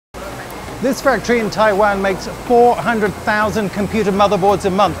This factory in Taiwan makes 400,000 computer motherboards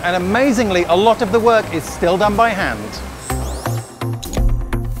a month, and amazingly, a lot of the work is still done by hand.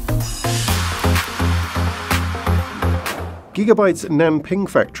 Gigabyte's Nanping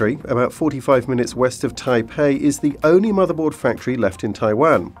factory, about 45 minutes west of Taipei, is the only motherboard factory left in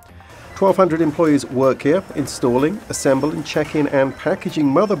Taiwan. 1,200 employees work here, installing, assembling, checking and packaging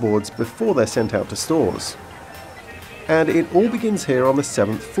motherboards before they're sent out to stores. And it all begins here on the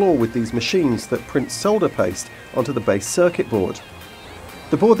 7th floor with these machines that print solder paste onto the base circuit board.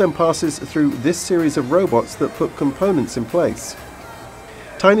 The board then passes through this series of robots that put components in place.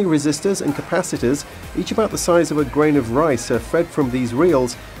 Tiny resistors and capacitors, each about the size of a grain of rice, are fed from these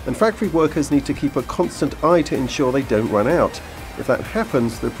reels, and factory workers need to keep a constant eye to ensure they don't run out. If that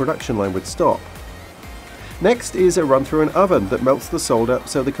happens, the production line would stop. Next is a run through an oven that melts the solder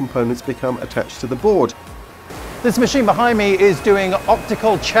so the components become attached to the board. This machine behind me is doing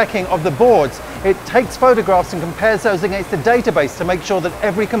optical checking of the boards. It takes photographs and compares those against a database to make sure that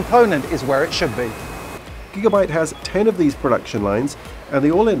every component is where it should be. Gigabyte has 10 of these production lines, and they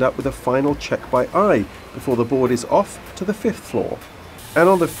all end up with a final check by eye before the board is off to the 5th floor. And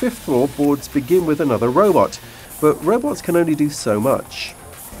on the 5th floor, boards begin with another robot, but robots can only do so much.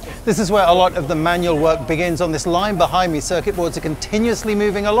 This is where a lot of the manual work begins. On this line behind me, circuit boards are continuously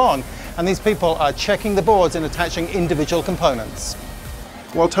moving along, and these people are checking the boards and attaching individual components.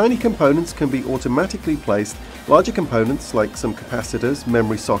 While tiny components can be automatically placed, larger components like some capacitors,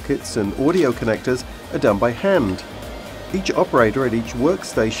 memory sockets and audio connectors are done by hand. Each operator at each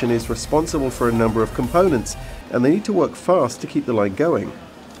workstation is responsible for a number of components, and they need to work fast to keep the line going.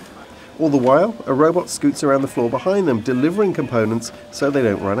 All the while, a robot scoots around the floor behind them, delivering components so they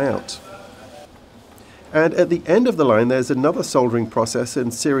don't run out. And at the end of the line, there's another soldering process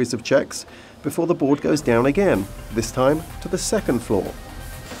and series of checks before the board goes down again, this time to the 2nd floor.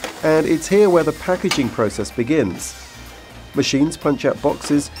 And it's here where the packaging process begins. Machines punch out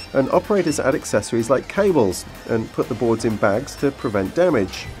boxes and operators add accessories like cables and put the boards in bags to prevent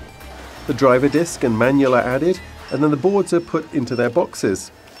damage. The driver disc and manual are added, and then the boards are put into their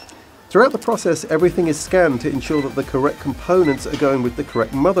boxes. Throughout the process, everything is scanned to ensure that the correct components are going with the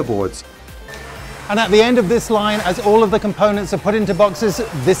correct motherboards. And at the end of this line, as all of the components are put into boxes,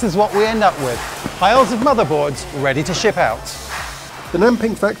 this is what we end up with: piles of motherboards ready to ship out. The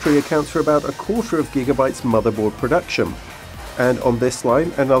Nanping factory accounts for about a quarter of Gigabyte's motherboard production. And on this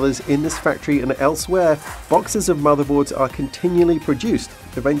line and others in this factory and elsewhere, boxes of motherboards are continually produced,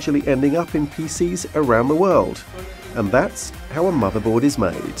 eventually ending up in PCs around the world. And that's how a motherboard is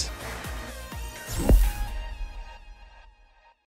made.